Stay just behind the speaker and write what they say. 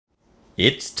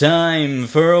It's time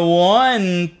for a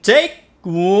One Take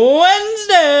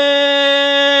Wednesday!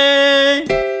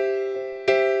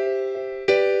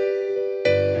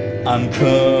 I'm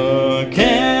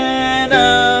cooking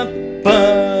up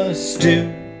a stew.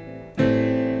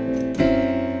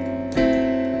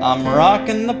 I'm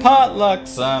rocking the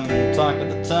potlucks, I'm talking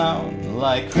the town.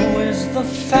 Like, who is the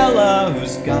fella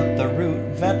who's got the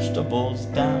root vegetables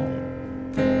down?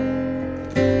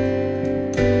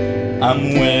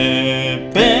 I'm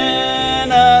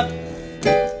whipping up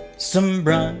some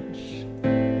brunch.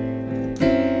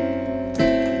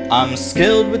 I'm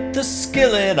skilled with the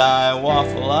skillet, I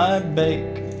waffle, I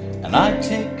bake, and I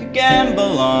take a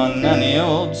gamble on any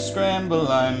old scramble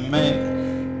I make.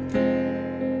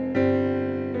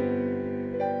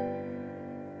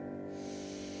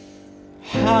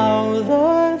 How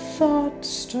the thought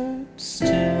stood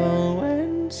still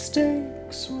when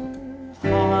stakes were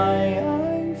high.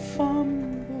 I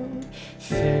fumbled,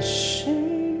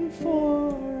 fishing for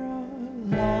a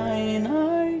line.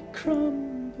 I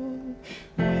crumbled,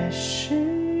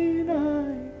 wishing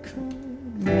I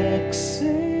could mix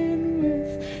in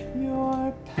with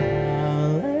your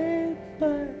palate,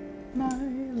 but my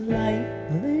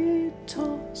lightly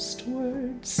tossed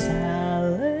word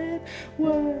salad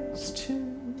was too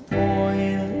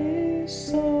oily,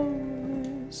 so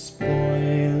this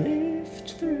boy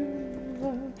leafed through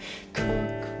the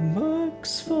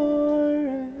cookbooks for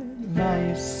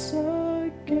advice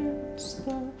against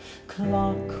the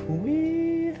clock.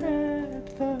 We had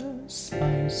the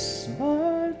spice,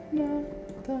 but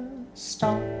not the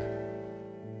stock.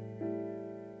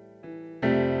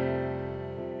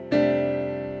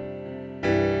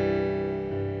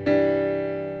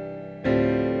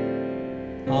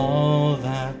 All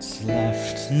that's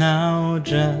left now,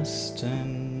 just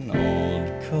an old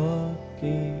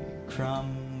cookie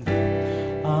crumble,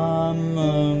 a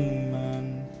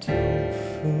moment of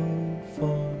food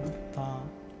for thought.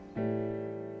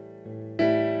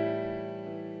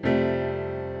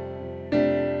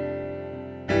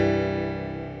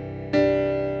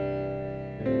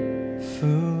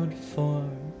 Food for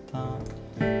thought.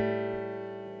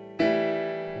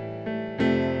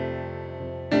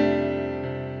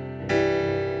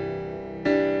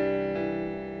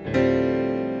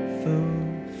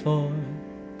 For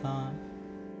thought.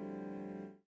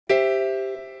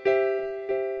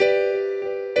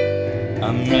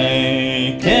 I'm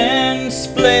making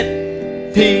split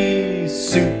pea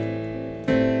soup.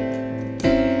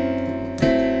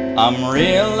 I'm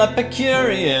real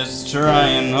epicurious,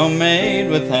 trying homemade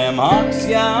with ham hocks.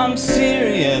 Yeah, I'm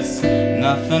serious,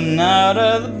 nothing out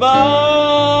of the box.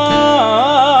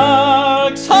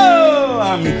 Oh,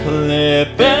 I'm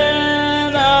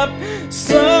clipping up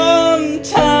some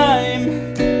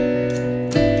thyme.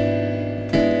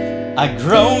 I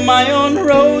grow my own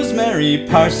rosemary,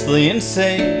 parsley, and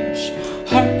sage.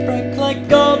 Heartbreak,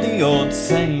 like all the old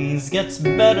sayings, gets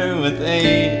better with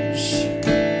age.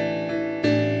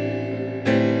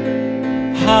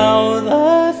 How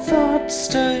the thought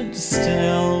stood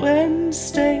still when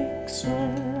stakes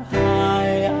were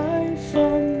high. I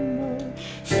fumbled,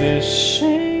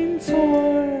 fishing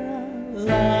for a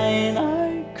line.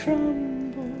 I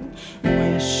crumbled,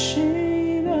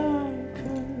 wishing I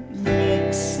could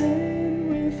mix in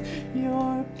with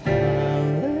your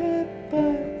palate,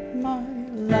 but my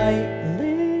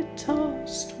lightly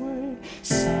tossed word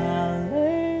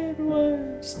salad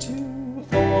was too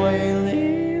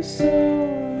oily, so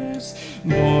this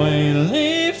boy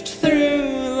leafed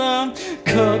through the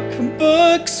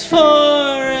cookbooks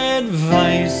for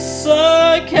advice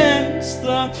against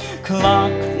the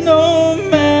clock. No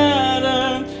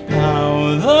matter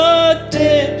how the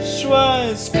dish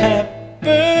was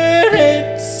peppered,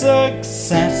 its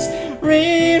success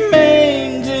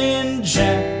remained in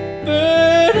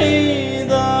jeopardy.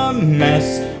 The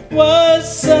mess was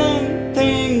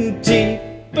something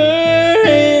deeper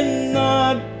in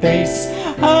the base.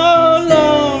 How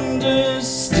long does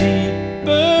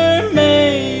steeper?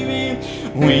 Maybe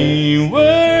we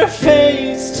were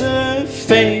face to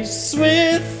face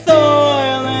with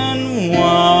oil and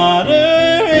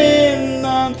water in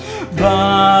the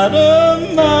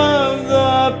bottom of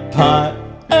the pot,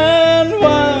 and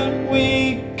what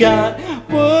we got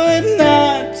would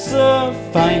not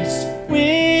suffice.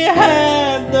 We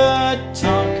had the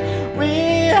talk,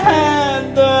 we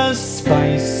had the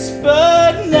spice,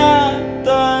 but not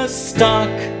the stock.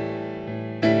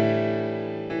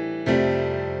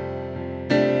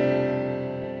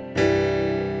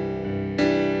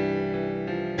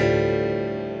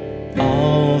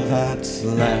 All that's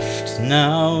left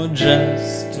now,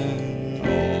 just an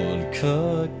old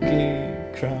cookie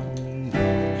crumble,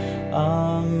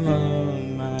 A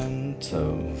memento,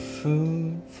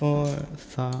 food for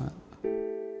thought.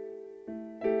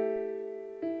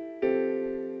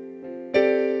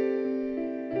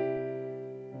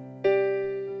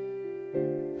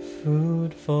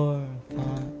 Food for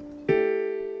thought.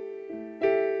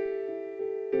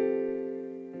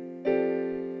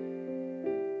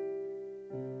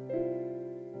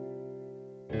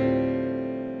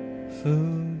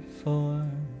 Food for